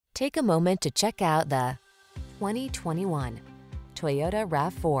Take a moment to check out the 2021 Toyota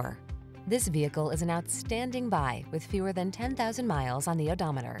RAV4. This vehicle is an outstanding buy with fewer than 10,000 miles on the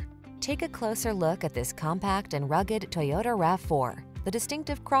odometer. Take a closer look at this compact and rugged Toyota RAV4, the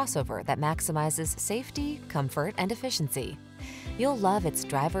distinctive crossover that maximizes safety, comfort, and efficiency. You'll love its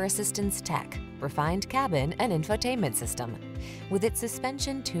driver assistance tech, refined cabin, and infotainment system. With its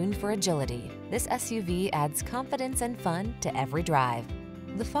suspension tuned for agility, this SUV adds confidence and fun to every drive.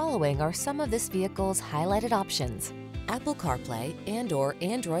 The following are some of this vehicle's highlighted options: Apple CarPlay and/or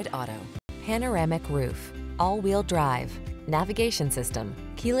Android Auto, panoramic roof, all-wheel drive, navigation system,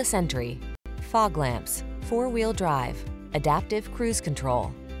 keyless entry, fog lamps, four-wheel drive, adaptive cruise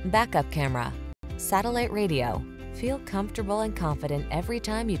control, backup camera, satellite radio. Feel comfortable and confident every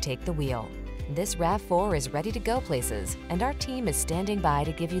time you take the wheel. This RAV4 is ready to go places, and our team is standing by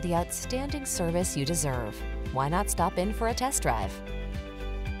to give you the outstanding service you deserve. Why not stop in for a test drive?